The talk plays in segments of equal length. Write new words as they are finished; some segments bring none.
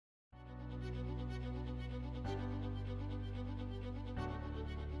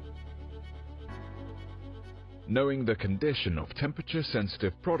Knowing the condition of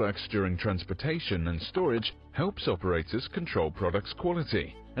temperature-sensitive products during transportation and storage helps operators control products'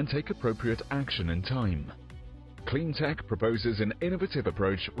 quality and take appropriate action in time. CleanTech proposes an innovative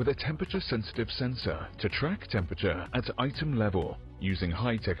approach with a temperature-sensitive sensor to track temperature at item level using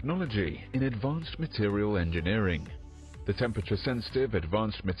high technology in advanced material engineering. The temperature-sensitive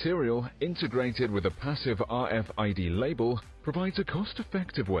advanced material integrated with a passive RFID label provides a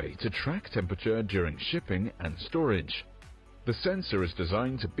cost-effective way to track temperature during shipping and storage. The sensor is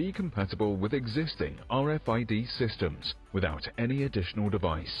designed to be compatible with existing RFID systems without any additional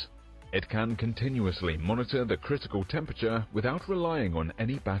device. It can continuously monitor the critical temperature without relying on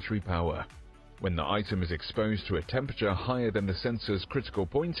any battery power. When the item is exposed to a temperature higher than the sensor's critical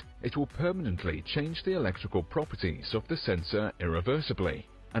point, it will permanently change the electrical properties of the sensor irreversibly.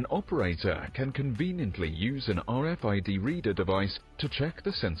 An operator can conveniently use an RFID reader device to check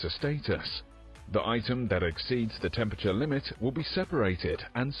the sensor status. The item that exceeds the temperature limit will be separated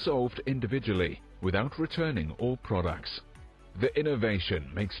and solved individually without returning all products. The innovation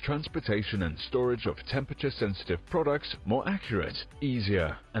makes transportation and storage of temperature-sensitive products more accurate,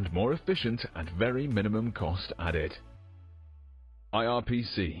 easier, and more efficient at very minimum cost added.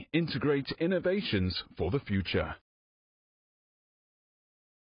 IRPC integrates innovations for the future.